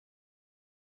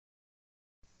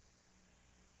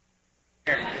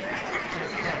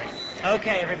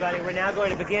Okay, everybody, we're now going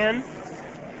to begin.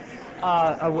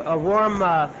 A warm,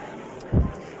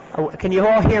 can you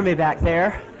all hear me back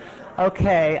there?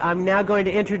 Okay, I'm now going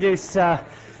to introduce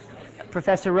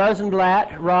Professor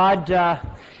Rosenblatt. Rod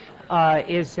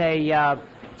is a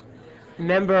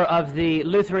member of the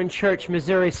Lutheran Church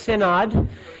Missouri Synod.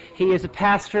 He is a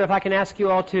pastor. If I can ask you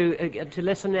all to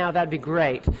listen now, that'd be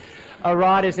great.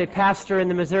 Rod is a pastor in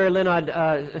the Missouri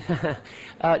Synod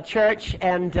Church,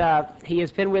 and he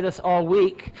has been with us all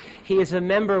week. He is a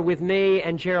member with me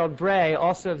and Gerald Bray,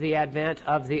 also of the Advent,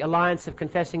 of the Alliance of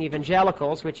Confessing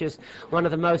Evangelicals, which is one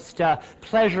of the most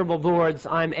pleasurable boards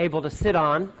I'm able to sit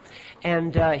on.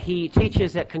 And he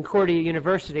teaches at Concordia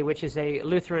University, which is a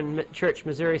Lutheran Church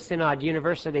Missouri Synod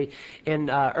University in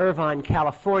Irvine,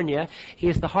 California. He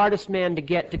is the hardest man to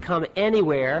get to come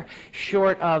anywhere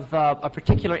short of a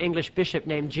particular English bishop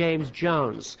named James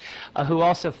Jones, who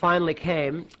also finally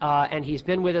came, and he's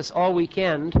been with us all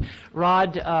weekend.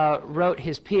 Rod wrote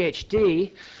his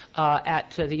PhD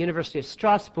at the University of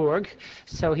Strasbourg,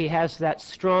 so he has that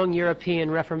strong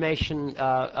European Reformation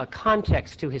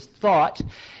context to his thought.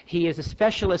 He is a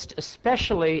specialist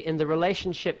especially in the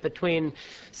relationship between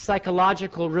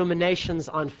psychological ruminations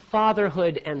on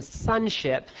fatherhood and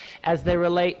sonship as they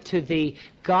relate to the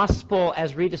gospel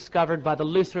as rediscovered by the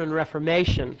Lutheran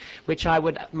Reformation, which I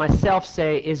would myself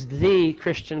say is the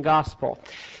Christian gospel.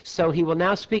 So he will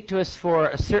now speak to us for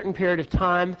a certain period of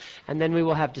time, and then we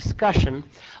will have discussion,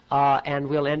 and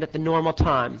we'll end at the normal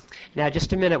time. Now,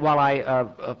 just a minute while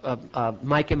I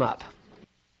mic him up.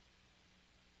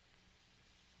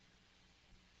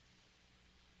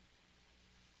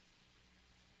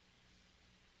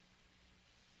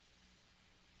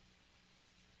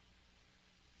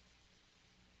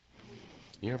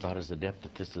 You're about as adept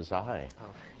at this as I. Oh,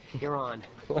 you're on.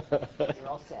 You're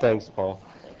all set. Thanks, Paul.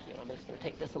 Thank you. I'm just going to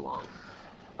take this along.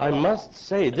 I must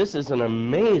say, this is an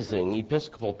amazing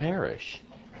Episcopal parish.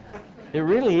 It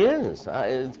really is.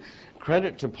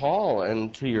 Credit to Paul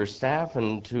and to your staff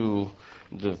and to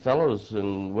the fellows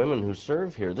and women who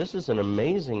serve here. This is an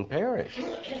amazing parish.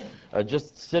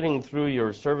 Just sitting through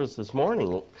your service this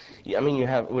morning, I mean,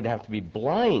 would have to be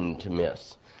blind to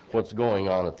miss what's going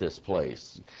on at this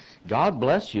place. God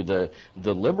bless you. The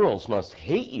liberals must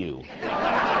hate you.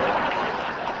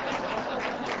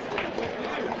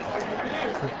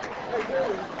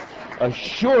 A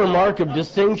sure mark of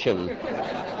distinction.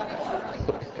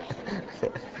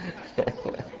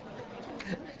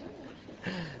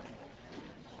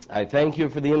 I thank you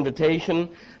for the invitation.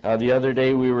 The other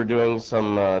day we were doing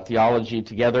some theology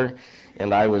together,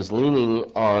 and I was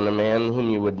leaning on a man whom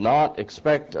you would not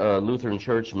expect a Lutheran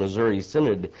Church Missouri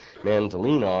Synod man to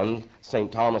lean on,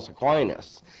 St. Thomas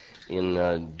Aquinas,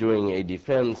 in doing a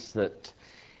defense that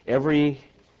every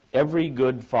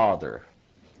good father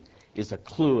is a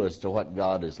clue as to what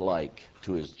God is like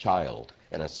to his child,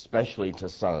 and especially to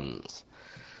sons.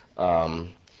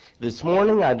 This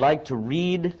morning I'd like to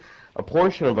read a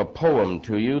portion of a poem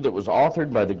to you that was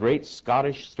authored by the great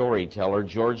Scottish storyteller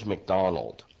George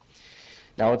MacDonald.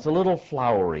 Now, it's a little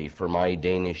flowery for my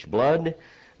Danish blood,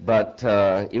 but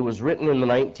it was written in the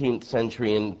 19th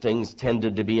century, and things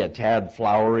tended to be a tad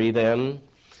flowery then.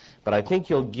 But I think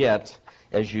you'll get,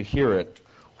 as you hear it,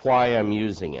 why I'm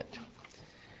using it.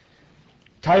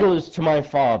 Title is To My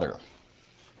Father.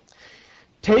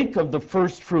 Take of the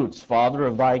first fruits, Father,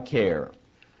 of thy care,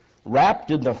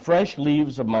 wrapped in the fresh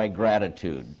leaves of my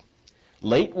gratitude,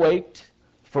 late waked,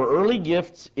 for early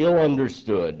gifts ill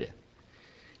understood,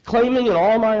 claiming in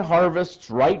all my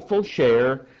harvest's rightful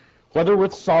share, whether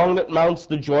with song that mounts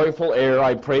the joyful air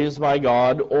I praise my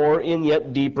God, or in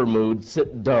yet deeper mood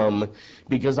sit dumb,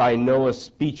 because I know a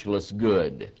speechless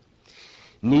good.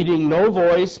 Needing no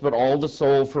voice but all the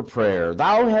soul for prayer,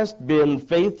 thou hast been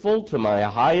faithful to my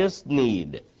highest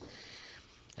need,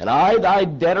 and I, thy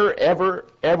debtor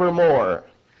evermore,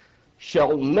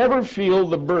 shall never feel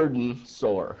the burden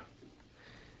sore.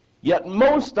 Yet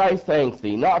most I thank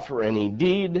thee, not for any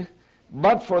deed,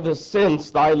 but for the sense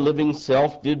thy living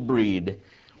self did breed,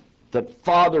 that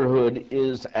fatherhood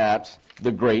is at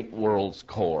the great world's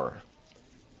core.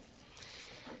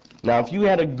 Now, if you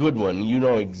had a good one, you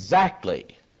know exactly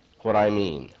what I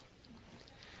mean.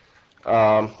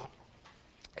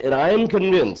 And I am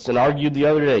convinced, and argued the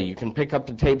other day, you can pick up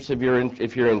the tapes if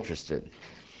you're interested,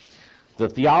 the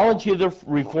theology of the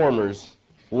Reformers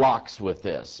locks with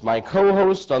this. My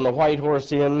co-host on the White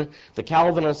Horse Inn, the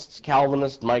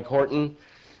Calvinist Mike Horton,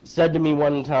 said to me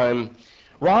one time,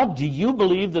 Rob, do you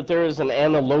believe that there is an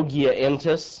analogia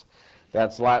entis?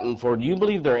 That's Latin for, do you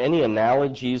believe there are any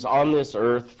analogies on this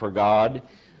earth for God?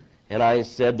 And I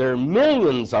said, there are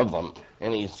millions of them.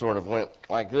 And he sort of went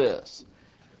like this.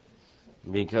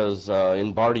 because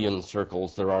in Bardian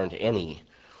circles there aren't any.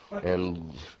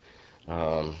 And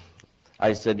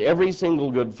I said every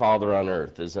single good father on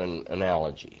earth is an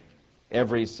analogy.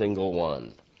 Every single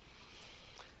one.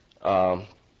 I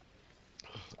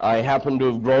happen to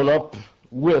have grown up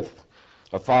with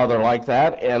a father like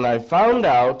that, and I found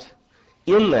out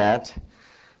in that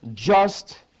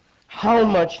just how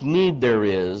much need there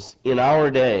is in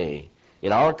our day,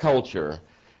 in our culture,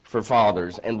 for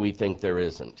fathers, and we think there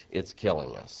isn't. It's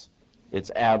killing us.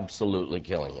 It's absolutely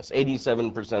killing us.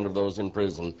 87% of those in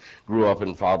prison grew up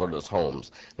in fatherless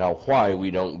homes. Now, why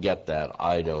we don't get that,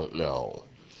 I don't know.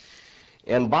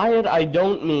 And by it, I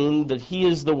don't mean that he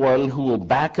is the one who will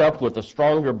back up with a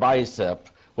stronger bicep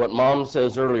what Mom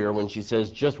says earlier when she says,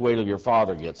 just wait till your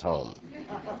father gets home.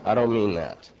 I don't mean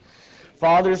that.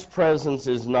 Father's presence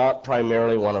is not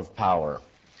primarily one of power.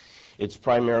 It's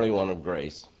primarily one of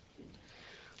grace.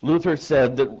 Luther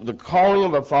said that the calling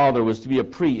of a father was to be a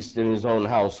priest in his own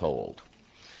household.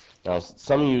 Now,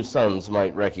 some of you sons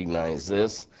might recognize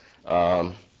this.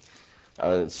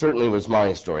 It certainly was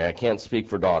my story. I can't speak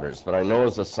for daughters, but I know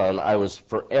as a son I was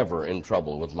forever in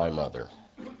trouble with my mother.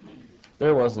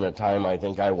 There wasn't a time I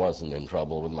think I wasn't in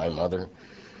trouble with my mother.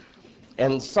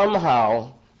 And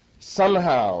somehow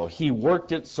he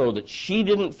worked it so that she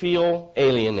didn't feel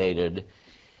alienated,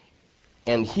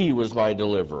 and he was my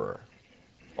deliverer.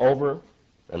 Over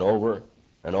and over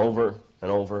and over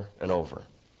and over and over.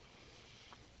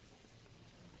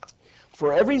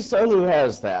 For every son who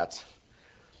has that,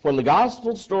 when the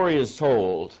gospel story is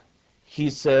told,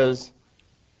 he says,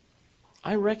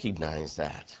 I recognize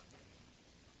that.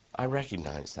 I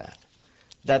recognize that.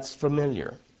 That's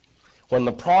familiar. When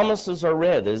the promises are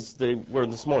read, as they were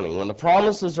this morning, when the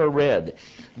promises are read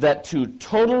that to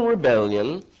total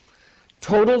rebellion,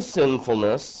 total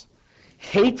sinfulness,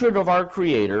 hatred of our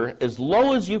Creator, as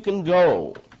low as you can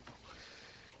go,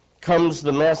 comes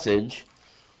the message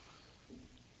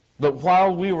that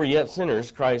while we were yet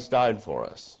sinners, Christ died for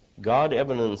us. God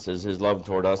evidences his love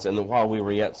toward us, and that while we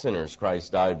were yet sinners,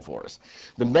 Christ died for us.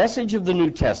 The message of the New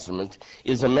Testament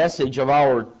is a message of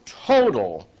our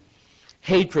total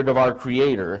hatred of our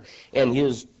Creator and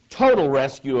his total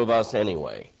rescue of us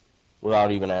anyway,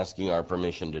 without even asking our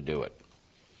permission to do it.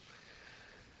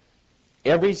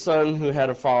 Every son who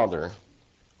had a father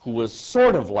who was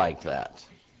sort of like that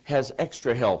has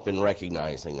extra help in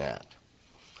recognizing that.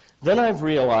 Then I've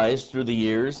realized through the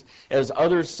years, as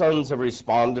other sons have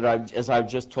responded, as I've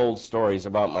just told stories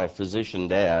about my physician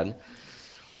dad,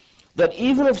 that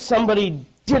even if somebody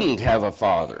didn't have a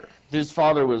father, his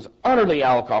father was utterly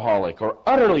alcoholic or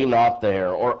utterly not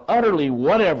there or utterly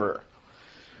whatever,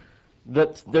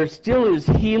 that there still is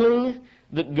healing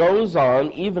that goes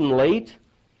on even late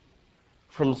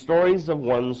from stories of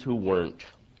ones who weren't.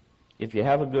 If you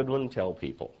have a good one, tell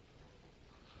people.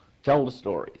 Tell the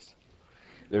stories.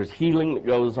 There's healing that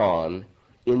goes on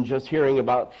in just hearing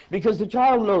about, because the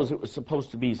child knows it was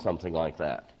supposed to be something like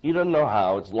that. He doesn't know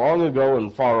how. It's long ago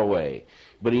and far away.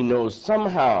 But he knows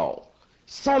somehow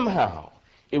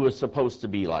it was supposed to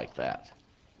be like that.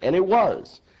 And it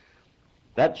was.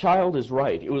 That child is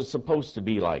right. It was supposed to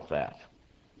be like that.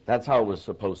 That's how it was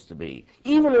supposed to be.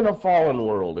 Even in a fallen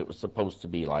world, it was supposed to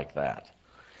be like that.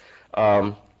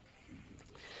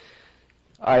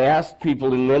 I asked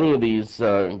people in many of these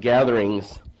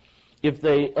gatherings if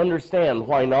they understand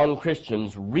why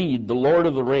non-Christians read The Lord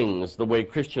of the Rings the way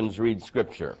Christians read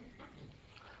Scripture.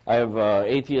 I have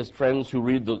atheist friends who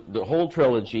read the whole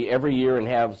trilogy every year and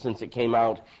have since it came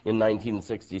out in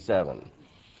 1967.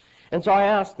 And so I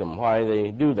asked them why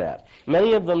they do that.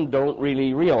 Many of them don't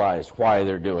really realize why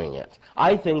they're doing it.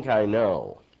 I think I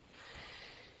know.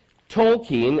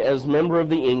 Tolkien, as member of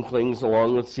the Inklings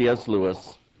along with C.S.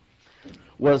 Lewis,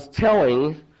 was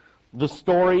telling the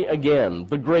story again,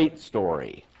 the great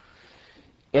story.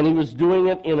 And he was doing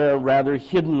it in a rather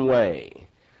hidden way.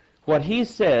 What he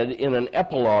said in an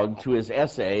epilogue to his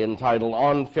essay entitled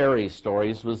On Fairy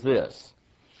Stories was this: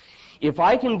 if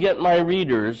I can get my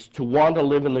readers to want to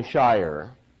live in the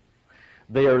Shire,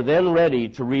 they are then ready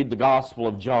to read the Gospel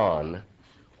of John,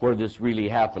 where this really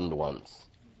happened once.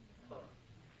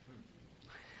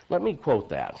 Let me quote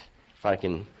that, if I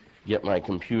can get my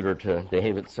computer to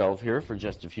behave itself here for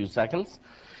just a few seconds.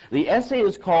 The essay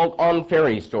is called On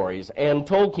Fairy Stories, and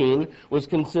Tolkien was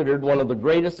considered one of the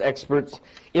greatest experts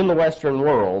in the Western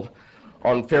world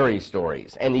on fairy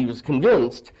stories, and he was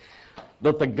convinced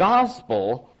that the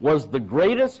Gospel was the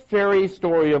greatest fairy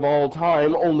story of all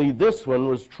time, only this one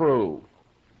was true.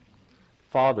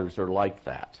 Fathers are like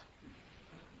that.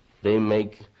 They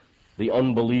make the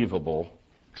unbelievable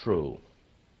true.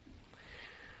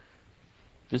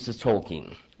 This is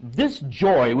Tolkien. This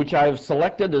joy, which I have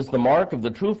selected as the mark of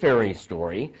the true fairy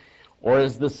story, or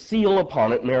as the seal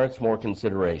upon it, merits more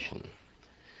consideration.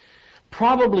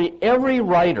 Probably every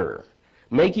writer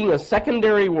making a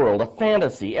secondary world, a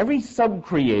fantasy, every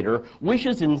sub-creator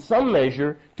wishes in some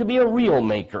measure to be a real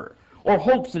maker, or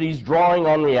hopes that he's drawing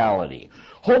on reality,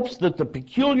 hopes that the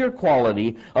peculiar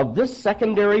quality of this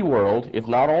secondary world, if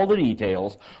not all the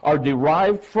details, are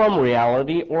derived from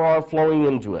reality or are flowing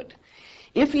into it.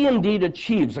 If he indeed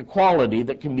achieves a quality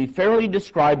that can be fairly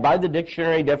described by the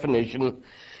dictionary definition,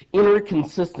 inner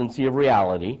consistency of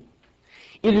reality,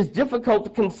 it is difficult to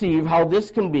conceive how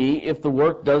this can be if the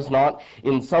work does not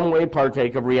in some way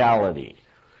partake of reality.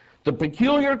 The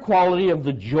peculiar quality of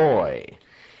the joy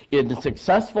in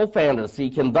successful fantasy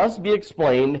can thus be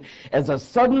explained as a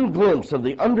sudden glimpse of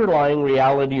the underlying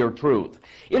reality or truth.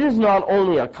 It is not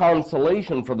only a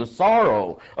consolation for the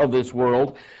sorrow of this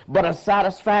world, but a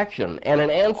satisfaction and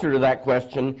an answer to that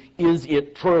question, is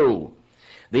it true?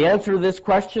 The answer to this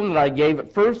question that I gave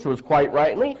at first was quite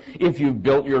rightly, if you've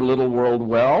built your little world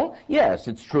well, yes,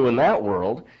 it's true in that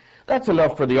world. That's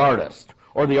enough for the artist,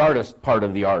 or the artist part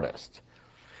of the artist.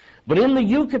 But in the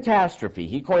eucatastrophe,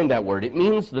 he coined that word, it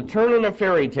means the turn in a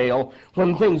fairy tale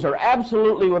when things are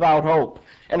absolutely without hope,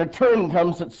 and a turn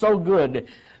comes that's so good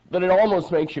that it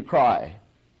almost makes you cry.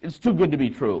 It's too good to be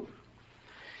true.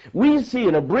 We see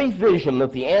in a brief vision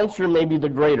that the answer may be the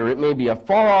greater. It may be a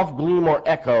far-off gleam or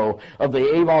echo of the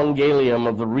evangelium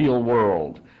of the real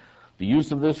world. The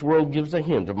use of this word gives a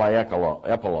hint of my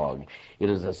epilogue. It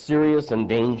is a serious and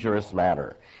dangerous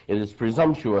matter. It is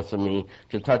presumptuous of me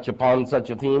to touch upon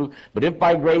such a theme, but if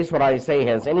by grace what I say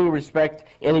has any respect,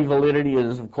 any validity, it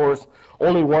is of course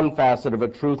only one facet of a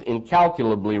truth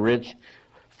incalculably rich,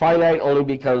 finite only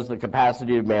because the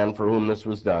capacity of man for whom this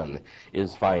was done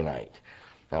is finite.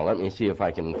 Now let me see if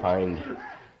I can find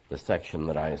the section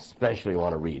that I especially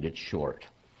want to read. It's short.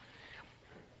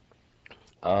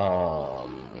 I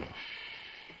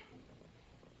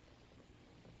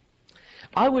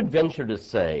would venture to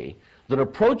say that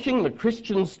approaching the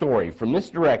Christian story from this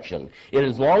direction, it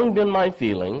has long been my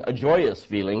feeling, a joyous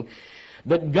feeling,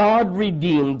 that God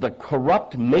redeemed the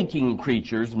corrupt making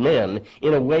creatures, men,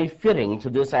 in a way fitting to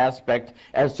this aspect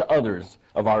as to others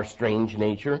of our strange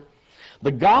nature.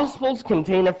 The Gospels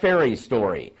contain a fairy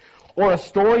story, or a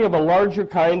story of a larger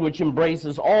kind which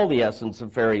embraces all the essence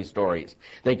of fairy stories.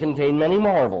 They contain many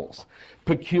marvels,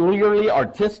 peculiarly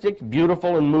artistic,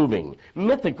 beautiful, and moving,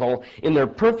 mythical in their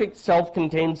perfect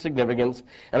self-contained significance,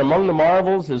 and among the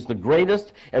marvels is the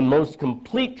greatest and most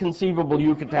complete conceivable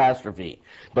eucatastrophe.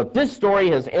 But this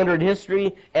story has entered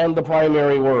history and the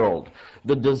primary world.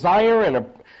 The desire and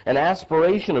an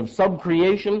aspiration of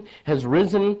subcreation has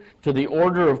risen to the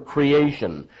order of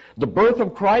creation. The birth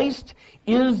of Christ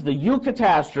is the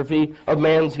eucatastrophe of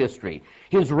man's history.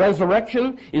 His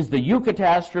resurrection is the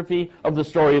eucatastrophe of the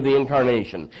story of the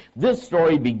Incarnation. This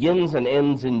story begins and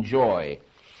ends in joy.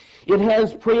 It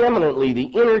has preeminently the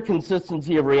inner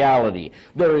consistency of reality.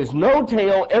 There is no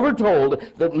tale ever told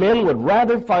that men would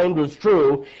rather find was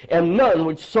true, and none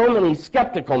which so many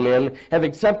skeptical men have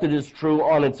accepted as true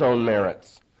on its own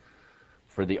merits.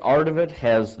 For the art of it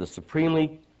has the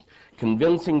supremely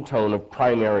convincing tone of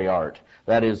primary art,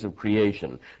 that is, of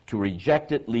creation. To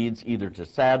reject it leads either to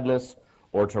sadness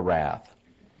or to wrath.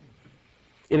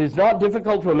 It is not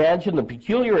difficult to imagine the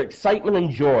peculiar excitement and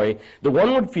joy that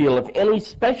one would feel if any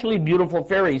specially beautiful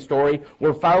fairy story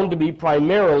were found to be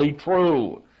primarily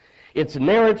true. Its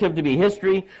narrative to be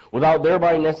history without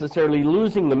thereby necessarily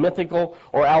losing the mythical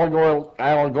or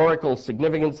allegorical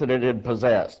significance that it had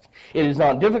possessed. It is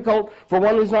not difficult, for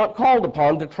one is not called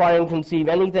upon to try and conceive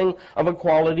anything of a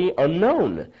quality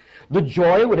unknown. The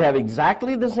joy would have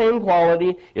exactly the same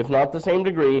quality, if not the same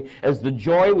degree, as the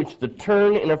joy which the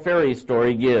turn in a fairy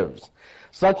story gives.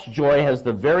 Such joy has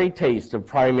the very taste of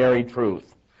primary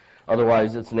truth.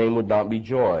 Otherwise, its name would not be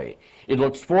joy. It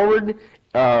looks forward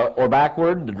or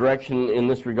backward, the direction in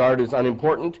this regard is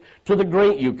unimportant, to the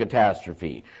great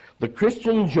eucatastrophe. The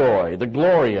Christian joy, the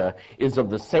Gloria, is of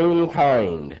the same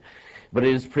kind, but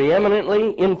it is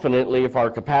preeminently, infinitely, if our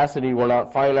capacity were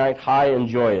not finite, high and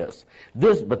joyous.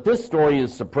 But this story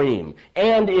is supreme,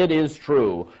 and it is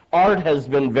true. Art has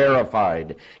been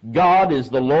verified. God is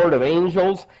the Lord of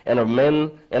angels and of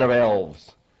men and of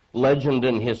elves. Legend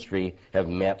and history have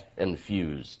met and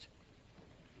fused.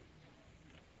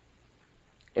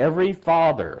 Every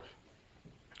father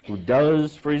who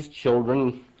does for his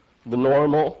children the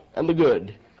normal and the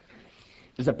good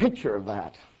is a picture of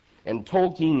that, and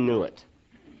Tolkien knew it.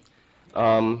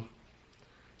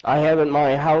 I have at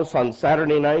my house on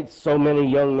Saturday nights so many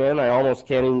young men, I almost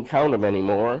can't even count them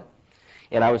anymore.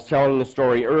 And I was telling the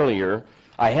story earlier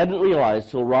I hadn't realized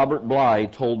till Robert Bly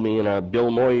told me in a Bill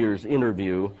Moyers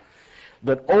interview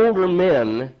that older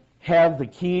men have the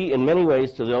key in many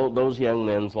ways to those young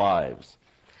men's lives.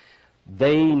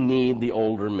 They need the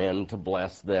older men to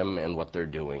bless them and what they're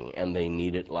doing, and they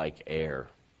need it like air,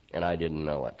 and I didn't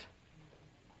know it.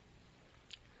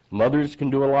 Mothers can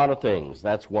do a lot of things.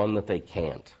 That's one that they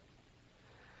can't.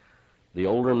 The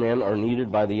older men are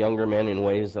needed by the younger men in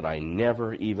ways that I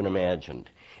never even imagined.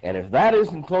 And if that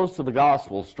isn't close to the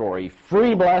gospel story,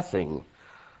 free blessing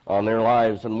on their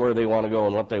lives and where they want to go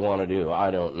and what they want to do,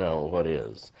 I don't know what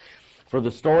is. For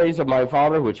the stories of my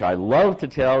father, which I love to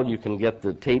tell, you can get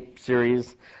the tape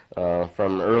series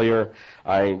from earlier.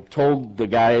 I told the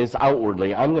guys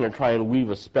outwardly, I'm going to try and weave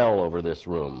a spell over this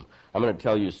room. I'm going to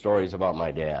tell you stories about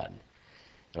my dad,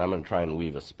 and I'm going to try and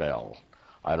weave a spell.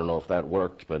 I don't know if that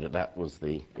worked, but that was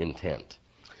the intent.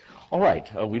 All right,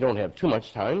 we don't have too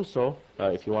much time, so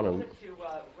if you want to...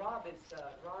 Rod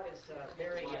is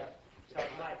very... sorry,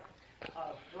 Mike.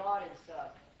 Rod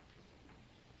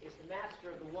is the master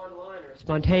of the one-liner.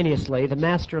 Spontaneously, the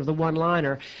master of the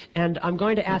one-liner. And I'm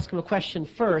going to ask him a question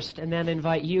first and then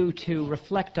invite you to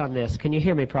reflect on this. Can you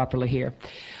hear me properly here?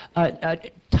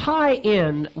 Tie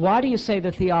in, why do you say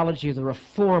the theology of the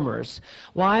Reformers?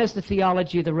 Why is the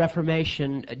theology of the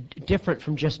Reformation different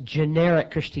from just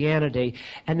generic Christianity?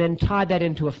 And then tie that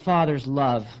into a father's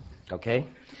love. Okay.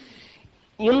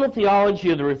 In the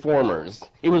theology of the Reformers,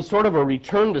 it was sort of a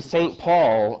return to St.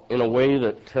 Paul in a way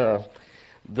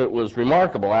that was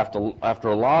remarkable after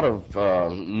a lot of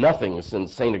nothing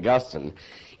since St. Augustine.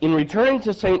 In returning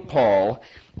to St. Paul,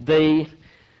 they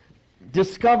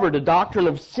discovered a doctrine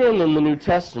of sin in the New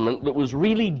Testament that was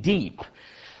really deep,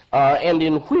 and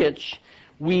in which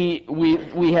we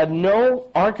had no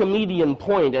Archimedean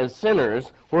point as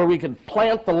sinners where we could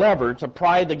plant the lever to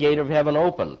pry the gate of heaven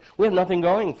open. We have nothing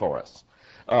going for us.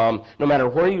 No matter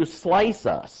where you slice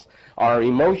us, our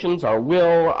emotions, our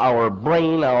will, our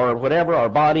brain, our whatever, our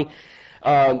body,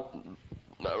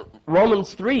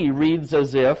 Romans 3 reads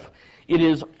as if it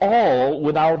is all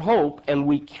without hope, and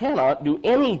we cannot do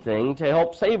anything to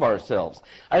help save ourselves.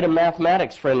 I had a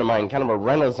mathematics friend of mine, kind of a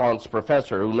Renaissance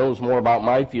professor who knows more about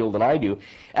my field than I do,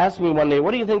 asked me one day,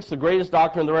 what do you think is the greatest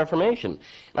doctrine of the Reformation?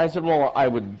 And I said, well, I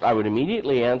would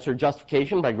immediately answer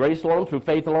justification by grace alone, through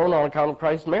faith alone, on account of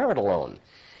Christ's merit alone.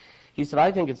 He said, I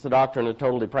think it's the doctrine of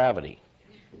total depravity.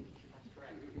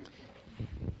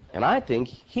 And I think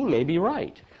he may be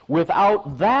right.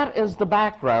 Without that as the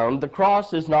background, the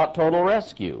cross is not total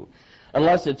rescue.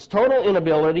 Unless it's total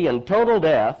inability and total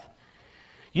death,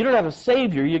 you don't have a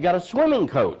savior, you got a swimming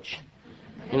coach,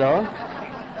 you know,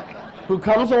 who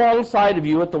comes alongside of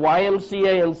you at the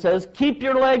YMCA and says, keep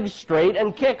your legs straight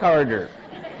and kick harder.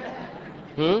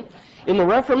 In the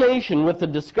Reformation, with the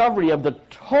discovery of the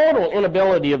total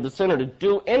inability of the sinner to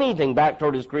do anything back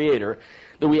toward his Creator,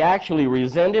 that we actually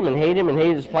resent him and hate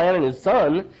his plan and his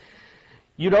Son,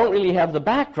 you don't really have the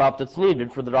backdrop that's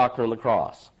needed for the doctrine of the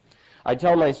cross. I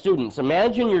tell my students,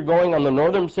 imagine you're going on the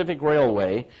Northern Pacific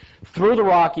Railway through the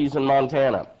Rockies in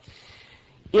Montana.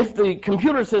 If the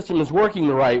computer system is working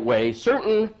the right way,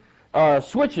 certain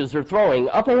switches are throwing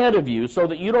up ahead of you so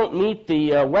that you don't meet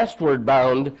the westward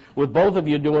bound with both of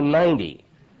you doing 90.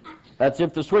 That's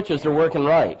if the switches are working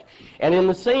right. And in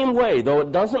the same way, though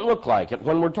it doesn't look like it,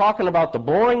 when we're talking about the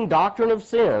boring doctrine of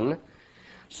sin,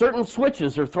 certain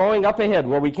switches are throwing up ahead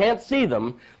where we can't see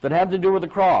them that have to do with the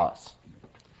cross.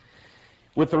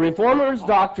 With the Reformers'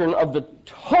 doctrine of the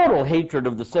total hatred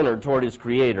of the sinner toward his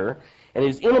Creator and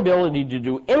his inability to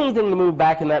do anything to move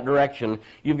back in that direction,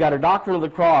 you've got a doctrine of the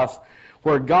cross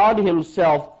where God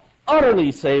himself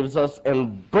utterly saves us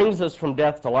and brings us from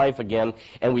death to life again,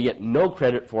 and we get no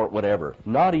credit for it whatever,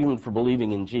 not even for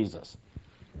believing in Jesus.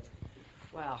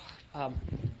 Wow.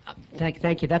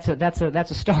 Thank you. That's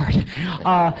a start.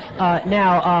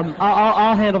 Now,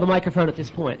 I'll handle the microphone at this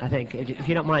point, I think, if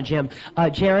you don't mind, Jim.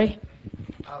 Jerry?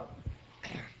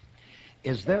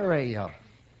 Is there a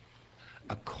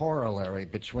corollary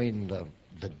between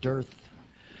the dearth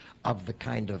of the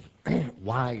kind of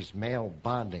wise male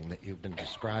bonding that you've been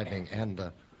describing and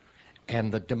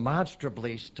the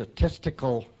demonstrably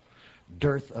statistical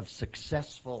dearth of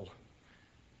successful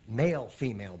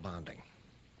male-female bonding?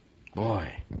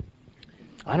 Boy,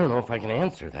 I don't know if I can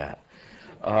answer that.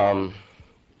 I'm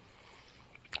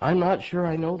not sure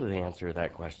I know the answer to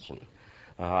that question.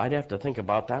 I'd have to think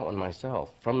about that one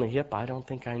myself. From the hip, I don't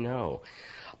think I know.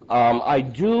 I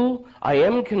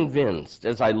am convinced,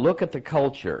 as I look at the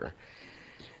culture,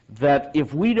 that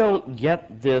if we don't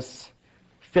get this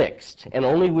fixed, and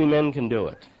only we men can do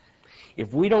it,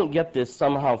 if we don't get this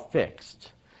somehow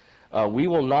fixed, we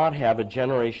will not have a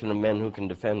generation of men who can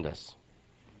defend us.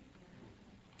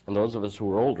 And those of us who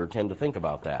are older tend to think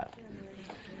about that.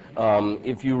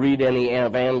 If you read any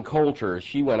Ann Coulter,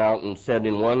 she went out and said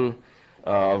in one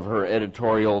of her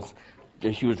editorials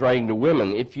that she was writing to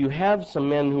women, if you have some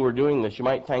men who are doing this, you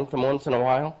might thank them once in a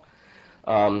while.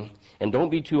 And don't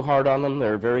be too hard on them.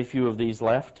 There are very few of these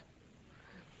left.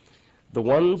 The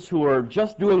ones who are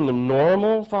just doing the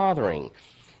normal fathering,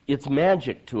 it's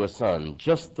magic to a son,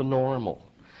 just the normal.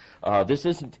 This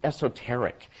isn't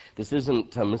esoteric. This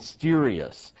isn't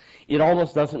mysterious. It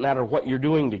almost doesn't matter what you're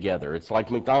doing together. It's like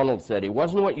MacDonald said, it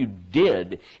wasn't what you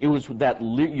did, it was that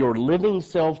your living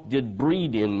self did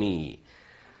breed in me.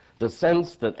 The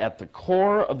sense that at the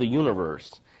core of the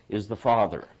universe is the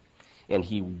Father, and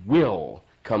he will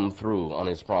come through on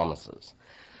his promises.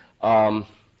 And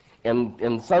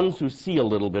sons who see a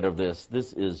little bit of this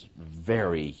is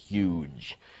very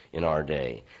huge in our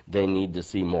day. They need to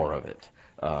see more of it.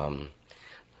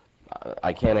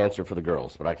 I can't answer for the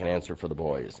girls, but I can answer for the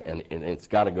boys. And it's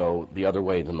got to go the other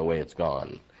way than the way it's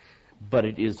gone. But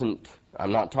it isn't,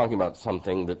 I'm not talking about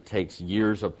something that takes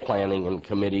years of planning and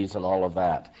committees and all of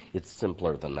that. It's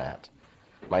simpler than that.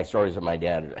 My stories of my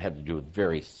dad had to do with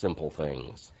very simple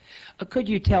things. Could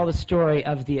you tell the story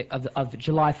of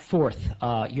July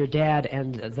 4th, your dad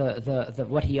and the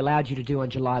what he allowed you to do on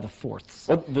July the 4th?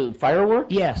 What, the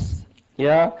fireworks? Yes.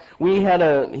 Yeah, he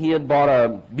had bought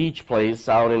a beach place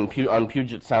out on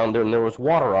Puget Sound, and there was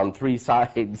water on 3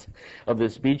 sides of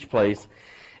this beach place.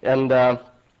 And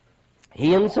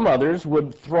he and some others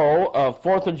would throw a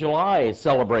 4th of July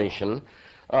celebration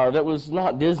that was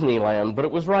not Disneyland, but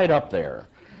it was right up there.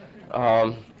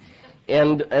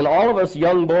 And all of us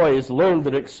young boys learned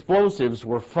that explosives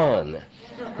were fun.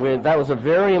 That was a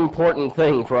very important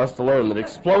thing for us to learn, that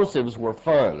explosives were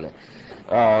fun.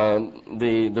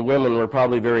 The women were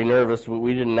probably very nervous, but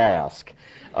we didn't ask.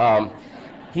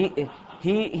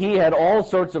 He had all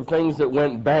sorts of things that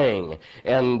went bang,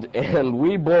 and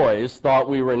we boys thought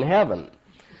we were in heaven.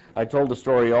 I told the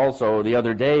story also the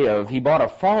other day of he bought a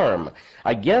farm.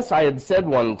 I guess I had said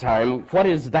one time, "What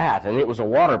is that?" And it was a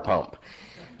water pump.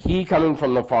 He, coming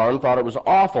from the farm, thought it was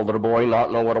awful that a boy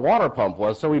not know what a water pump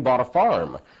was, so he bought a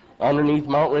farm underneath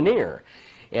Mount Rainier.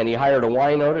 And he hired a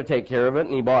wino to take care of it,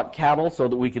 and he bought cattle so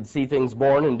that we could see things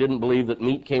born and didn't believe that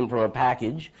meat came from a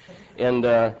package. And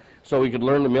so we could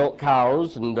learn to milk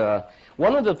cows. And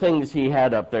one of the things he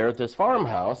had up there at this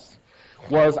farmhouse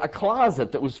was a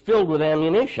closet that was filled with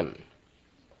ammunition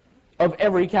of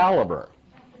every caliber.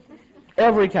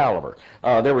 Every caliber.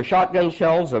 There were shotgun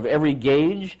shells of every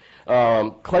gauge,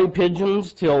 clay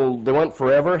pigeons till they went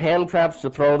forever, hand traps to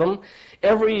throw them.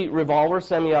 Every revolver,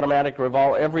 semi-automatic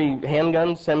revolver, every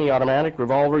handgun, semi-automatic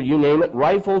revolver, you name it,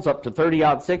 rifles up to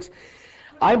 30-06.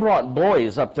 I brought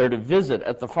boys up there to visit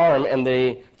at the farm, and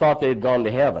they thought they had gone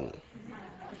to heaven.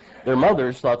 Their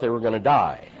mothers thought they were going to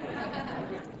die.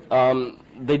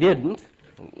 They didn't.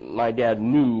 My dad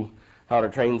knew how to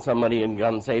train somebody in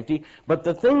gun safety. But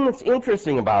the thing that's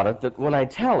interesting about it, that when I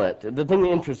tell it, the thing that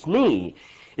interests me,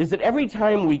 is that every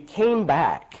time we came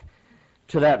back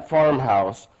to that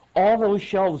farmhouse, all those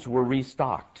shelves were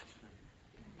restocked.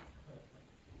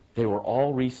 They were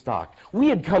all restocked. We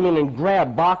had come in and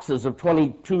grabbed boxes of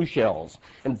 22 shells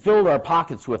and filled our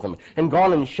pockets with them and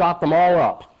gone and shot them all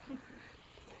up.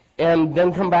 And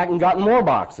then come back and got more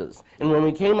boxes. And when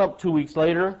we came up 2 weeks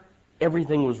later,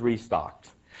 everything was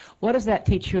restocked. What does that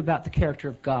teach you about the character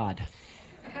of God?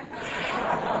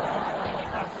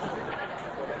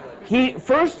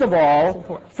 First of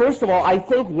all, I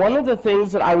think one of the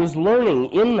things that I was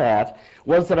learning in that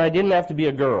was that I didn't have to be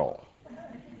a girl,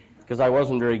 because I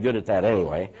wasn't very good at that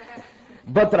anyway,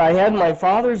 but that I had my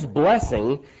Father's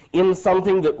blessing in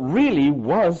something that really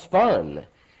was fun,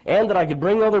 and that I could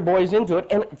bring other boys into it,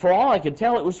 and for all I could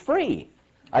tell, it was free.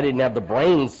 I didn't have the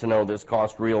brains to know this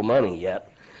cost real money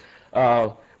yet,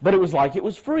 but it was like it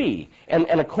was free, and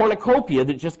a cornucopia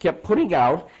that just kept putting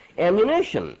out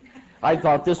ammunition. I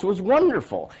thought this was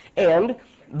wonderful. And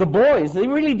the boys, they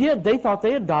really did. They thought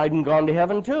they had died and gone to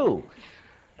heaven too.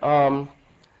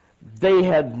 They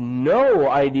had no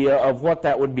idea of what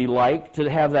that would be like to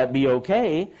have that be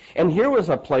okay. And here was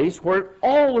a place where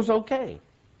all was okay.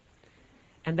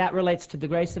 And that relates to the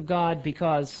grace of God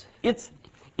because...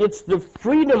 It's the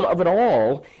freedom of it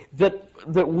all that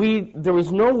there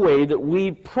was no way that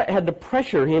we had to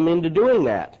pressure him into doing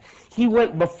that. He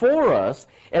went before us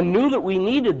and knew that we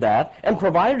needed that and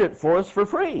provided it for us for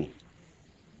free.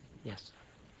 Yes.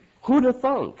 Who'd have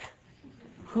thunk?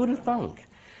 Who'd have thunk?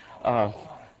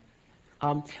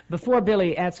 Before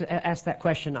Billy asks that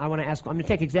question, I'm going to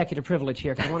take executive privilege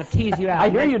here because I want to tease you out. I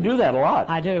hear you do that a lot.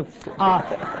 I do.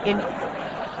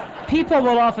 People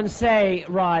will often say,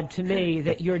 Rod, to me,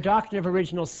 that your doctrine of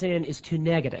original sin is too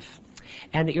negative,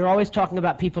 and that you're always talking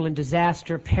about people in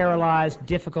disaster, paralyzed,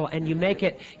 difficult, and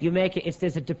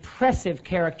there's a depressive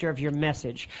character of your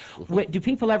message. Do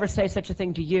people ever say such a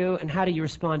thing to you, and how do you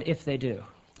respond if they do?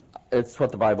 It's what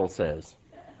the Bible says.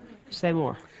 Say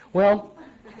more. Well,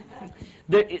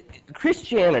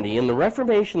 Christianity in the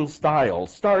Reformation style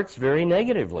starts very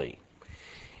negatively.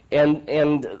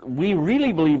 And we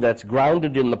really believe that's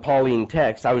grounded in the Pauline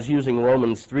text. I was using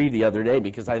Romans 3 the other day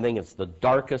because I think it's the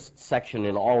darkest section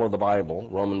in all of the Bible,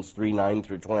 Romans 3, 9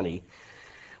 through 20,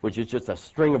 which is just a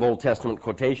string of Old Testament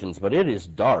quotations, but it is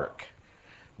dark.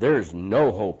 There's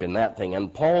no hope in that thing.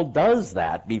 And Paul does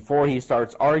that before he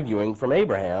starts arguing from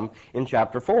Abraham in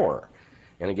chapter 4.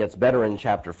 And it gets better in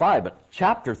chapter 5. But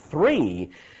chapter 3...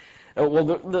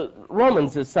 the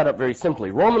Romans is set up very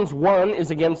simply. Romans 1 is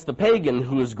against the pagan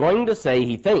who is going to say,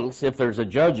 he thinks, if there's a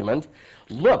judgment,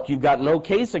 look, you've got no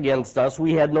case against us,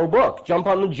 we had no book. Jump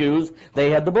on the Jews, they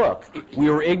had the book. We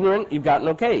were ignorant, you've got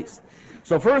no case.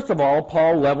 So first of all,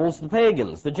 Paul levels the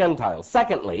pagans, the Gentiles.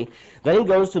 Secondly, then he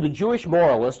goes to the Jewish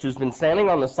moralist who's been standing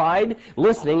on the side,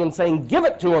 listening and saying, give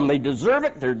it to them, they deserve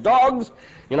it, they're dogs,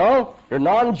 they're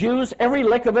non-Jews, every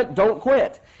lick of it, don't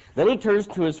quit. Then he turns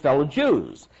to his fellow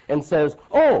Jews and says,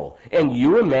 oh, and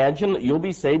you imagine that you'll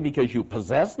be saved because you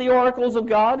possess the oracles of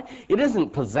God? It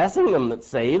isn't possessing them that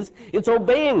saves, it's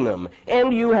obeying them,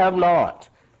 and you have not.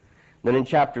 Then in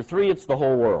chapter 3, it's the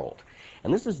whole world.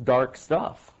 And this is dark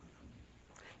stuff.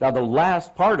 Now, the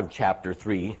last part of chapter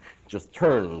 3 just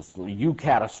turns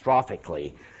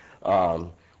eucatastrophically,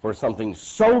 where something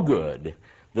so good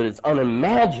that it's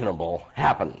unimaginable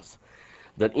happens,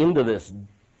 that into this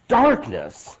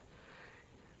darkness,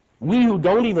 we who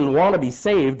don't even want to be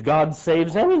saved, God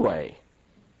saves anyway.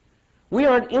 We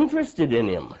aren't interested in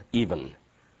him, even.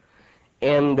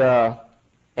 And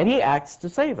he acts to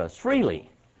save us freely.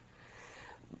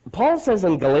 Paul says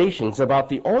in Galatians about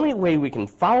the only way we can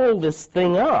foul this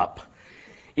thing up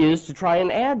is to try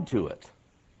and add to it.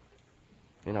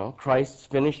 Christ's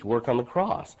finished work on the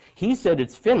cross. He said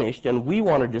it's finished, and we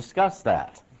want to discuss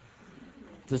that,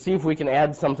 to see if we can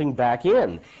add something back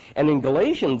in. And in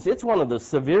Galatians, it's one of the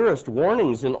severest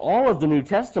warnings in all of the New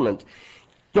Testament.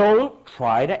 Don't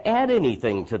try to add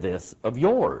anything to this of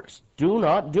yours. Do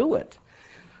not do it.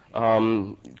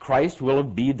 Christ will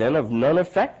be then of none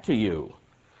effect to you.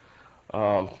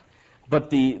 But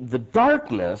the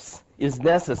darkness is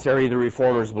necessary, the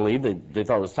Reformers believed. They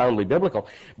thought it was soundly biblical.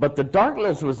 But the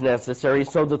darkness was necessary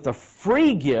so that the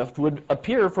free gift would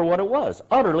appear for what it was,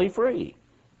 utterly free.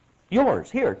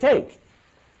 Yours, here, take.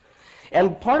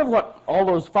 And part of what all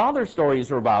those father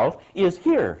stories are about is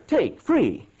here, take,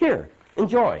 free, here,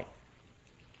 enjoy.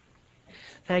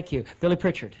 Thank you. Billy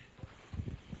Pritchard.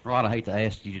 Rod, I hate to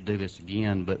ask you to do this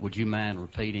again, but would you mind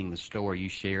repeating the story you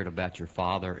shared about your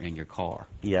father and your car?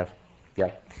 Yeah.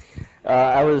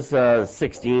 I was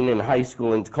 16 in high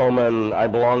school in Tacoma, and I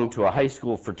belonged to a high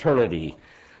school fraternity,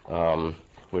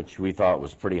 which we thought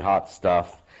was pretty hot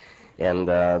stuff. And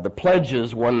the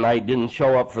pledges one night didn't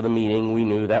show up for the meeting. We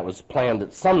knew that was planned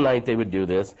that some night they would do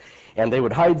this. And they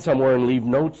would hide somewhere and leave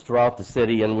notes throughout the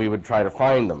city, and we would try to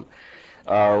find them.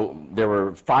 There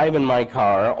were 5 in my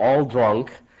car, all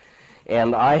drunk.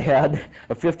 And I had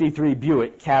a 53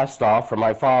 Buick cast off from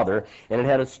my father, and it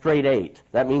had a straight 8.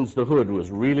 That means the hood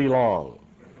was really long.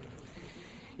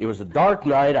 It was a dark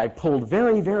night. I pulled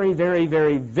very, very, very,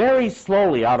 very, very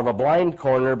slowly out of a blind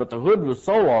corner, but the hood was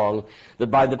so long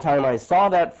that by the time I saw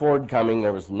that Ford coming,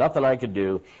 there was nothing I could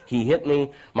do. He hit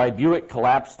me. My Buick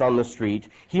collapsed on the street.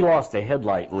 He lost a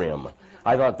headlight rim.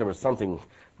 I thought there was something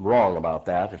wrong about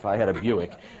that if I had a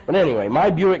Buick. But anyway, my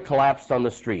Buick collapsed on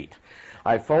the street.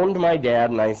 I phoned my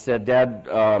dad, and I said, Dad,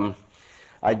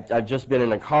 I've just been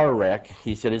in a car wreck.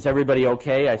 He said, is everybody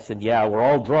okay? I said, yeah, we're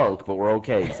all drunk, but we're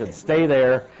okay. He said, stay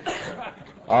there.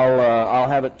 I'll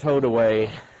have it towed away,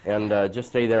 and just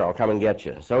stay there. I'll come and get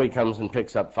you. So he comes and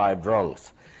picks up 5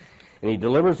 drunks. And he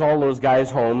delivers all those guys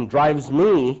home, drives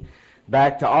me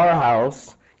back to our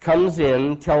house, comes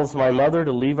in, tells my mother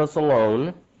to leave us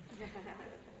alone,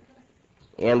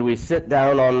 and we sit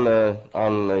down on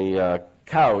the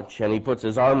couch, and he puts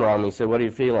his arm around me. He said, what are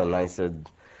you feeling? And I said,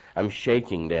 I'm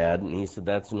shaking, Dad. And he said,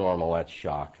 that's normal. That's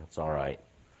shock. That's all right.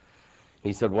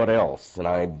 He said, what else? And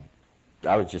I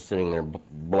was just sitting there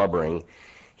blubbering.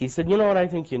 He said, you know what I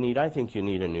think you need? I think you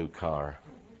need a new car.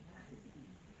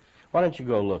 Why don't you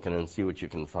go looking and see what you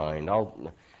can find?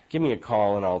 Give me a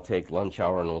call, and I'll take lunch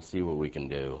hour, and we'll see what we can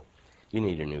do. You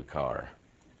need a new car.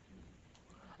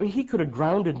 I mean, he could have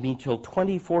grounded me till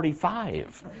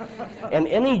 2045. And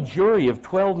any jury of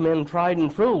 12 men tried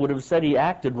and true would have said he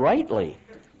acted rightly.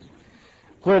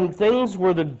 When things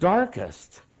were the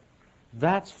darkest,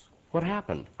 that's what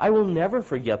happened. I will never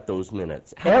forget those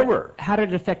minutes, ever. How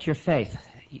did it affect your faith?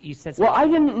 You said Well, I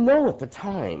didn't know at the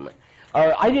time.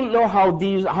 I didn't know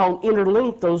how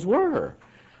interlinked those were.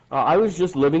 I was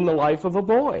just living the life of a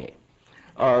boy.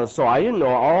 So I didn't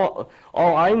know.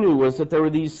 All I knew was that there were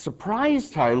these surprise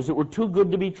times that were too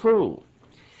good to be true.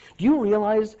 Do you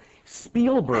realize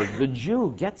Spielberg, the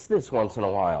Jew, gets this once in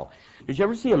a while? Did you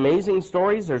ever see Amazing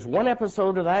Stories? There's one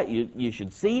episode of that you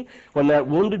should see when that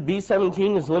wounded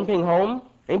B-17 is limping home.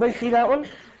 Anybody see that one?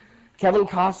 Kevin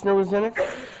Costner was in it.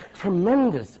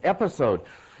 Tremendous episode.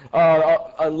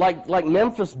 Like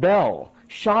Memphis Belle,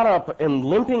 shot up and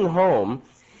limping home,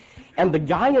 and the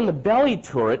guy in the belly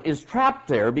turret is trapped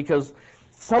there because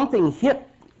something hit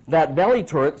that belly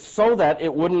turret so that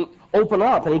it wouldn't open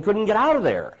up and he couldn't get out of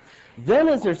there. Then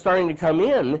as they're starting to come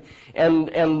in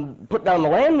and put down the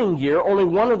landing gear, only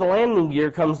one of the landing gear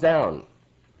comes down.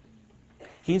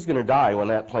 He's going to die when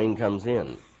that plane comes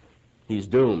in. He's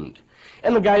doomed.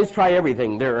 And the guys try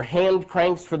everything. There are hand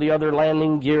cranks for the other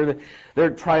landing gear. They're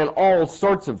trying all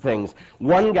sorts of things.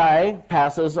 One guy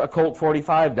passes a Colt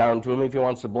 45 down to him if he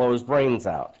wants to blow his brains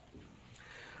out.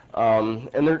 And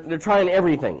they're trying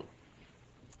everything.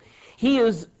 He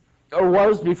is, or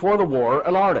was before the war,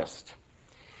 an artist.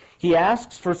 He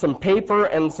asks for some paper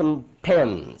and some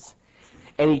pens.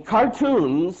 And he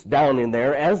cartoons down in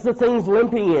there, as the thing's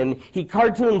limping in, he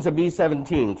cartoons a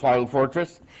B-17 Flying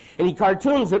Fortress, and he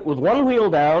cartoons it with one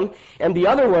wheel down, and the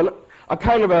other one, a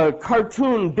kind of a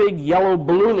cartoon big yellow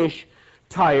balloonish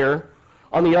tire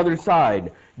on the other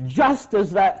side. Just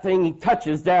as that thing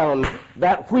touches down,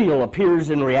 that wheel appears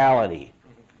in reality.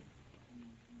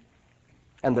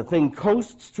 And the thing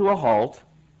coasts to a halt,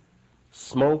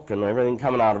 smoke and everything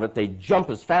coming out of it. They jump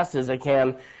as fast as they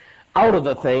can out of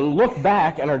the thing, look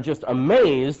back, and are just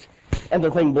amazed, and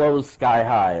the thing blows sky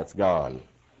high. It's gone.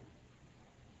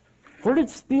 Where did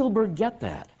Spielberg get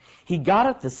that? He got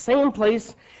it the same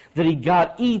place that he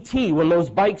got E.T. when those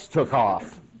bikes took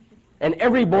off. And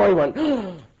every boy went,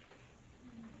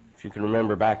 if you can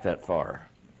remember back that far.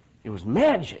 It was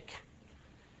magic.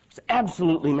 It was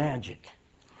absolutely magic.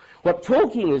 What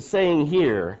Tolkien is saying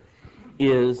here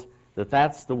is that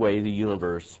that's the way the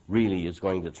universe really is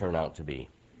going to turn out to be.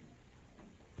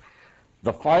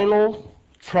 The final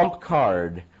trump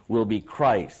card will be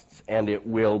Christ's, and it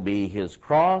will be his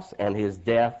cross and his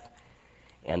death,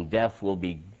 and death will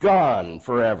be gone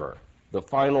forever. The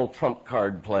final trump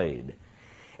card played.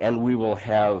 And we will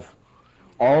have,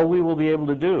 all we will be able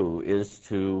to do is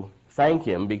to thank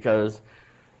him, because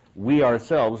we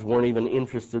ourselves weren't even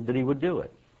interested that he would do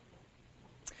it.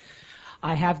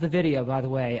 I have the video, by the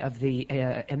way, of the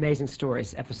Amazing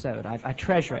Stories episode. I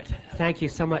treasure it. Thank you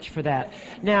so much for that.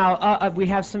 Now, we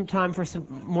have some time for some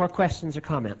more questions or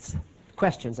comments.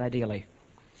 Questions, ideally.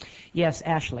 Yes,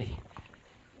 Ashley.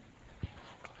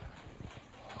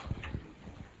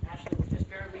 Ashley was just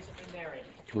very recently married.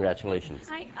 Congratulations.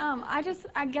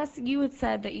 I guess you had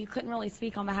said that you couldn't really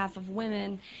speak on behalf of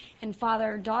women in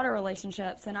father-daughter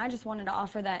relationships, and I just wanted to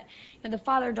offer that the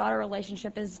father-daughter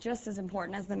relationship is just as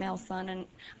important as the male-son, and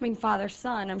I mean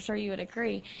father-son, I'm sure you would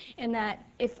agree, in that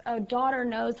if a daughter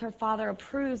knows her father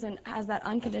approves and has that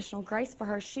unconditional grace for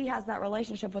her, she has that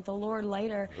relationship with the Lord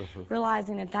later,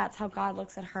 realizing that that's how God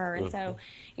looks at her. And so,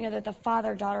 that the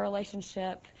father-daughter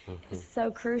relationship is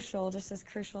so crucial, just as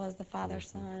crucial as the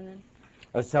father-son.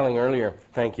 I was telling earlier,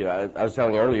 thank you, I was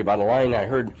telling earlier about a line I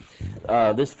heard.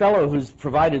 This fellow who's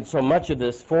provided so much of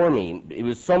this for me, he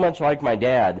was so much like my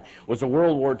dad, was a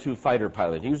World War II fighter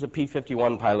pilot. He was a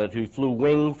P-51 pilot who flew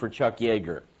wing for Chuck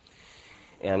Yeager,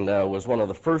 and was one of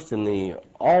the first in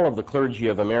all of the clergy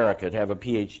of America to have a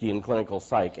PhD in clinical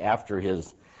psych after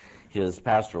his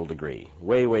pastoral degree,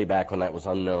 way back when that was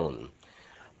unknown.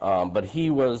 But he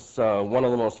was one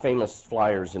of the most famous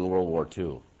flyers in World War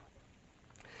II.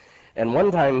 And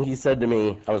one time he said to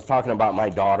me, I was talking about my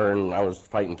daughter, and I was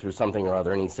fighting through something or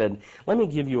other, and he said, let me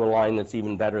give you a line that's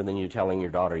even better than you telling your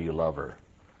daughter you love her.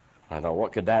 I thought,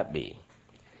 what could that be?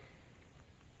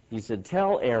 He said,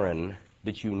 tell Erin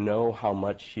that you know how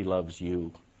much she loves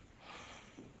you,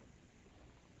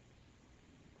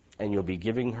 and you'll be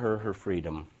giving her her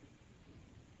freedom.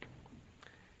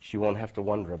 She won't have to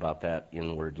wonder about that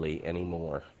inwardly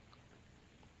anymore,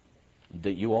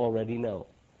 that you already know.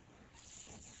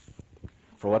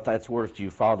 For what that's worth to you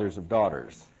fathers of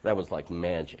daughters, that was like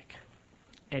magic.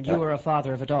 And you were a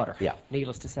father of a daughter. Yeah.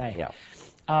 Needless to say. Yeah.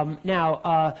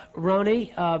 Now,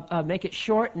 Roni, make it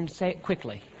short and say it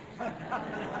quickly.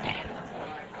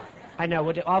 I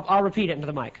know. I'll repeat it into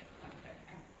the mic.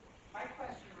 My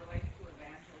question relates to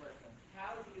evangelism.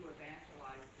 How do you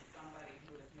evangelize to somebody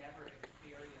who has never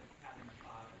experienced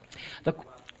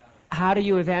how do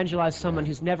you evangelize someone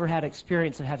who's never had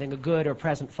experience of having a good or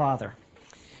present father?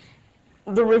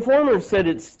 The Reformers said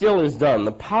it still is done.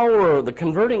 The power, the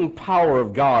converting power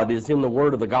of God is in the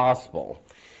word of the gospel.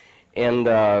 And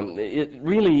it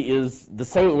really is the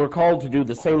same. We're called to do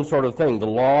the same sort of thing, the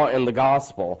law and the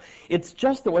gospel. It's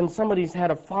just that when somebody's had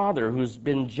a father who's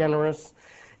been generous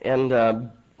and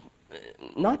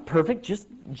not perfect, just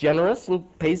generous and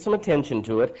pays some attention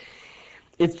to it,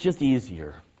 it's just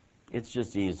easier. It's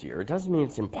just easier. It doesn't mean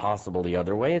it's impossible the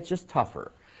other way. It's just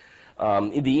tougher.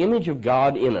 The image of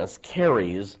God in us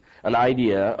carries an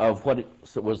idea of what it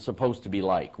was supposed to be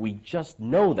like. We just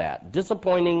know that.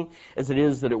 Disappointing as it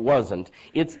is that it wasn't,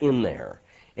 it's in there.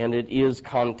 And it is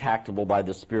contactable by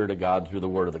the Spirit of God through the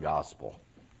word of the gospel.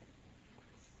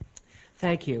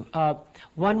 Thank you.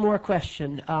 One more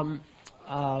question. I'm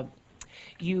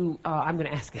going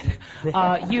to ask it.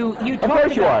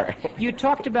 You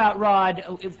talked about, Rod,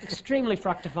 extremely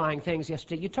fructifying things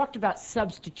yesterday. You talked about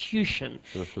substitution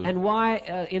and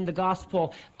why in the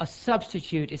gospel a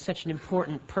substitute is such an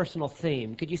important personal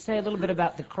theme. Could you say a little bit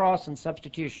about the cross and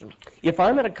substitution? If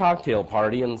I'm at a cocktail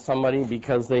party and somebody,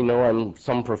 because they know I'm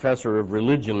some professor of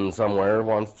religion somewhere,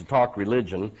 wants to talk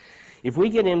religion, if we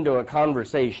get into a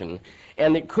conversation,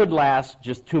 and it could last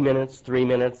just 2 minutes, 3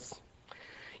 minutes,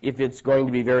 if it's going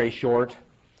to be very short,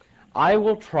 I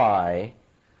will try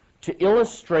to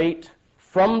illustrate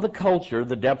from the culture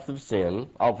the depth of sin.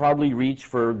 I'll probably reach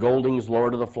for Golding's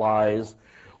Lord of the Flies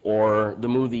or the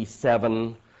movie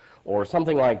Seven or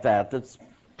something like that that's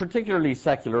particularly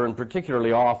secular and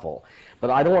particularly awful. But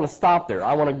I don't want to stop there.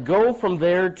 I want to go from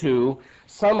there to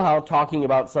somehow talking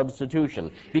about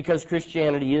substitution, because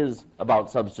Christianity is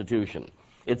about substitution.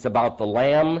 It's about the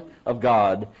Lamb of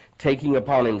God taking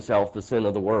upon himself the sin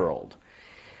of the world.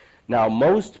 Now,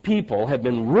 most people have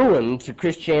been ruined to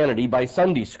Christianity by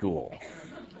Sunday school.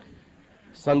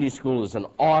 Sunday school is an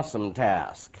awesome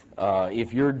task.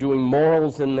 If you're doing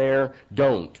morals in there,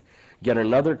 don't. Get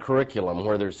another curriculum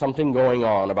where there's something going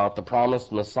on about the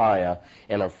promised Messiah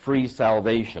and a free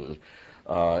salvation,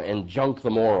 and junk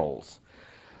the morals.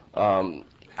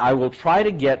 I will try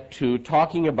to get to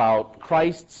talking about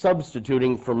Christ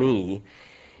substituting for me,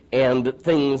 and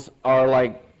things are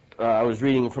like, I was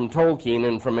reading from Tolkien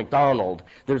and from MacDonald,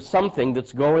 there's something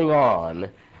that's going on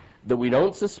that we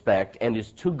don't suspect and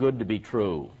is too good to be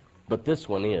true, but this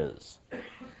one is.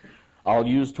 I'll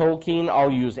use Tolkien,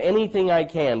 I'll use anything I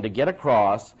can to get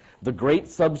across the great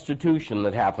substitution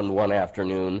that happened one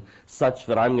afternoon, such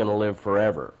that I'm going to live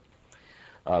forever.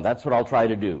 That's what I'll try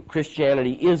to do.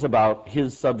 Christianity is about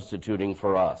his substituting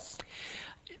for us.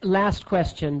 Last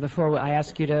question before I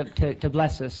ask you to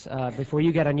bless us, before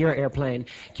you get on your airplane.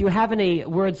 Do you have any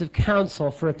words of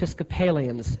counsel for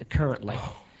Episcopalians currently?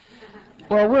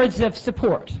 Or words of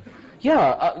support?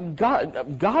 Yeah,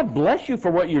 God bless you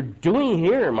for what you're doing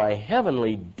here, my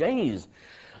heavenly days.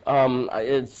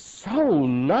 It's so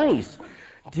nice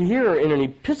to hear in an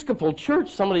Episcopal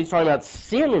church somebody's talking about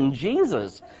sin in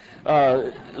Jesus.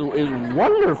 Is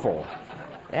wonderful,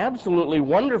 absolutely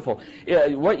wonderful.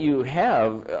 What you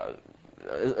have,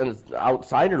 an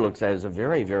outsider looks at, is a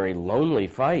very, very lonely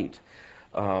fight.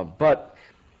 But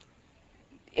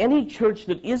any church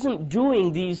that isn't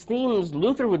doing these things,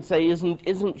 Luther would say,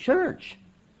 isn't church.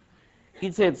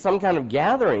 He'd say it's some kind of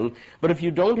gathering, but if you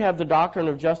don't have the doctrine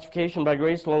of justification by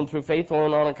grace alone, through faith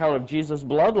alone, on account of Jesus'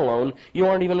 blood alone, you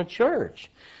aren't even a church.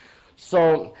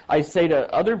 So I say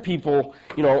to other people,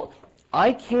 you know,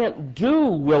 I can't do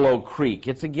Willow Creek.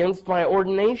 It's against my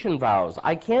ordination vows.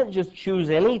 I can't just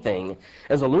choose anything,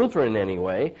 as a Lutheran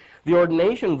anyway. The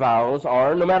ordination vows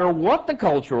are, no matter what the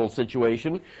cultural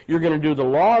situation, you're going to do the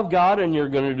law of God and you're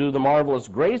going to do the marvelous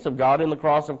grace of God in the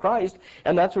cross of Christ,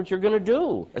 and that's what you're going to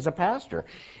do as a pastor.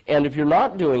 And if you're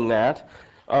not doing that,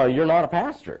 you're not a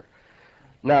pastor.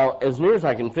 Now, as near as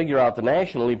I can figure out the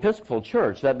National Episcopal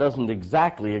Church, that doesn't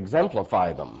exactly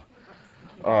exemplify them.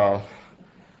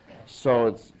 So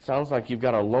it sounds like you've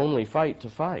got a lonely fight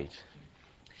to fight.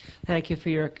 Thank you for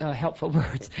your helpful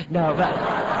words. No,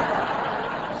 but...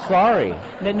 Sorry.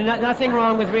 Nothing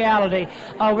wrong with reality.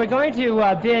 We're going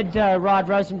to bid Rod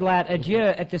Rosenblatt adieu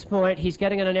at this point. He's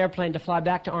getting on an airplane to fly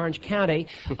back to Orange County.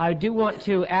 I do want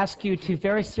to ask you to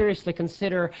very seriously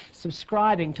consider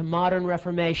subscribing to Modern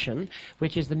Reformation,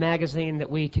 which is the magazine that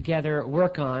we together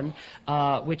work on,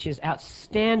 which is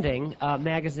outstanding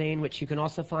magazine, which you can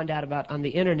also find out about on the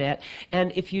internet.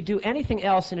 And if you do anything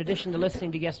else in addition to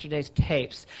listening to yesterday's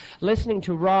tapes, listening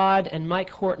to Rod and Mike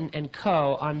Horton and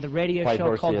Co. on the radio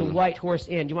show called The White Horse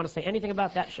Inn. Do you want to say anything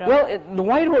about that show? Well, the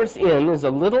White Horse Inn is a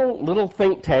little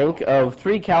think tank of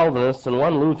 3 Calvinists and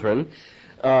 1 Lutheran.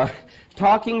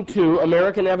 talking to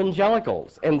American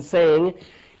evangelicals and saying,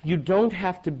 you don't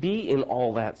have to be in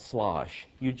all that slosh.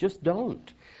 You just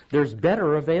don't. There's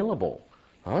better available.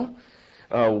 Huh?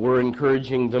 We're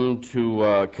encouraging them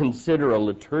to consider a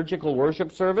liturgical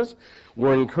worship service.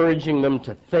 We're encouraging them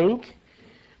to think.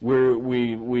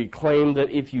 We claim that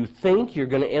if you think, you're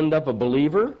going to end up a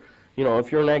believer. You know,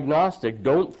 if you're an agnostic,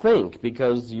 don't think,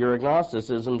 because your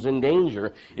agnosticism's in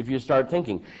danger if you start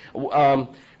thinking.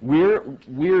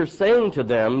 We're saying to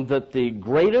them that the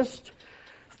greatest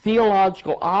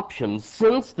theological option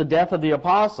since the death of the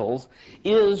apostles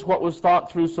is what was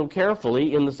thought through so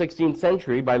carefully in the 16th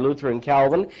century by Luther and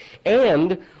Calvin,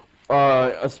 and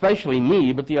especially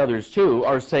me, but the others too,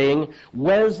 are saying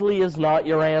Wesley is not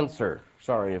your answer.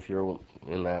 Sorry if you're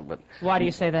in that, but... Why do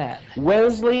you say that?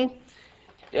 Wesley,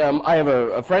 I have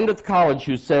a friend at the college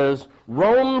who says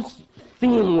Rome's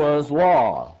theme was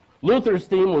law. Luther's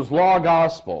theme was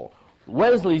law-gospel.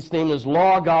 Wesley's theme is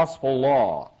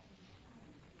law-gospel-law.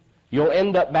 You'll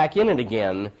end up back in it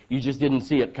again. You just didn't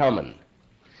see it coming.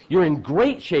 You're in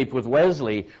great shape with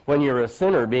Wesley when you're a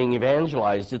sinner being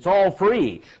evangelized. It's all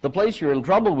free. The place you're in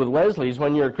trouble with Wesley is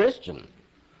when you're a Christian.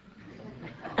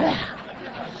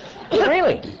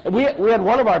 Really. We had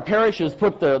one of our parishes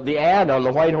put the ad on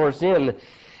the White Horse Inn.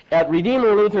 At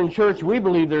Redeemer Lutheran Church, we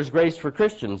believe there's grace for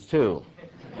Christians, too.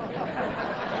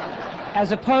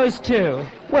 As opposed to?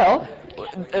 Well,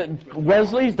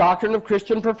 Wesley's doctrine of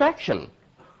Christian perfection.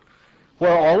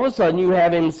 Well, all of a sudden you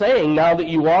have him saying, now that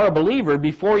you are a believer,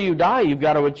 before you die, you've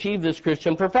got to achieve this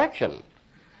Christian perfection.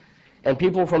 And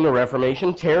people from the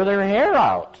Reformation tear their hair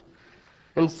out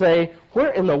and say,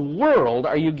 where in the world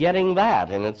are you getting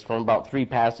that? And it's from about 3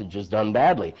 passages done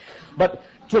badly. But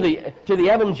to the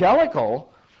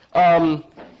evangelical,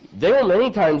 they will many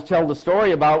times tell the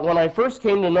story about when I first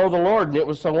came to know the Lord, and it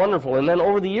was so wonderful, and then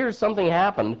over the years something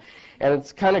happened, and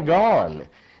it's kind of gone,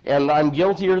 and I'm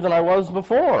guiltier than I was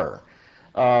before.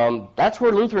 That's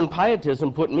where Lutheran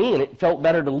pietism put me, and it felt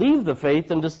better to leave the faith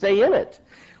than to stay in it.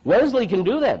 Wesley can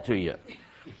do that to you.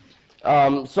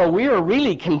 So we are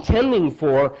really contending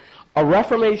for a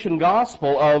Reformation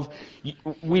gospel of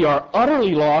we are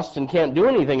utterly lost and can't do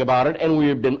anything about it, and we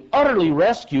have been utterly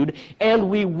rescued, and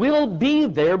we will be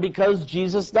there because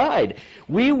Jesus died.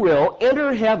 We will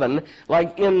enter heaven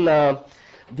like in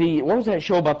what was that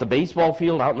show about the baseball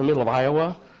field out in the middle of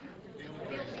Iowa?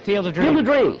 Field of Dreams. Field of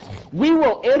Dreams. We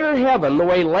will enter heaven the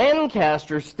way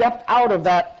Lancaster stepped out of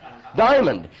that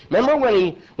diamond. Remember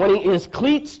when his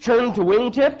cleats turned to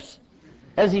wingtips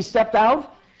as he stepped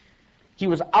out? He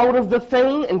was out of the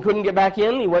thing and couldn't get back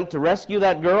in. He went to rescue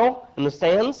that girl in the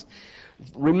stands.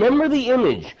 Remember the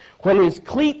image. When his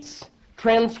cleats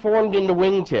transformed into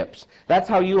wingtips, that's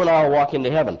how you and I will walk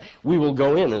into heaven. We will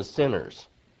go in as sinners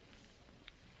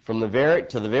from the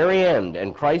very end,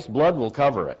 and Christ's blood will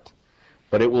cover it.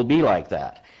 But it will be like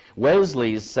that.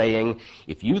 Wesley's saying,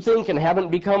 if you think and haven't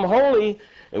become holy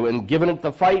and given it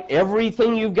the fight,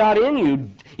 everything you've got in you,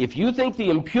 if you think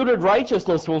the imputed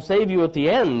righteousness will save you at the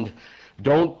end,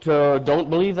 don't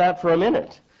believe that for a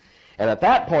minute. And at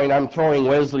that point, I'm throwing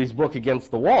Wesley's book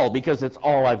against the wall, because it's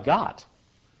all I've got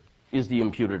is the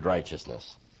imputed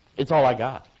righteousness. It's all I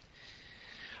got.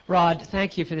 Rod,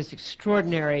 thank you for this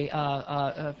extraordinary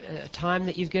time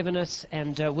that you've given us,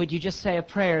 and would you just say a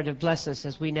prayer to bless us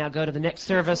as we now go to the next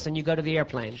service and you go to the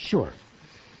airplane? Sure.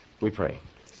 We pray.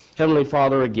 Heavenly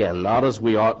Father, again, not as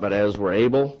we ought, but as we're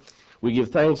able, we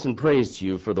give thanks and praise to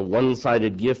you for the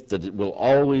one-sided gift that it will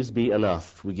always be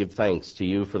enough. We give thanks to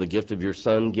you for the gift of your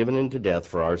Son given into death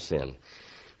for our sin.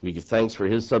 We give thanks for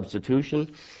his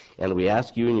substitution, and we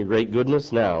ask you in your great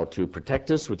goodness now to protect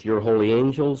us with your holy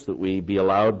angels, that we be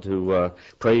allowed to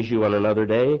praise you on another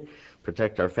day,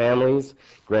 protect our families,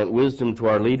 grant wisdom to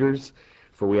our leaders,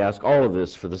 for we ask all of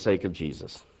this for the sake of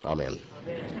Jesus. Amen.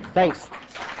 Amen. Thanks.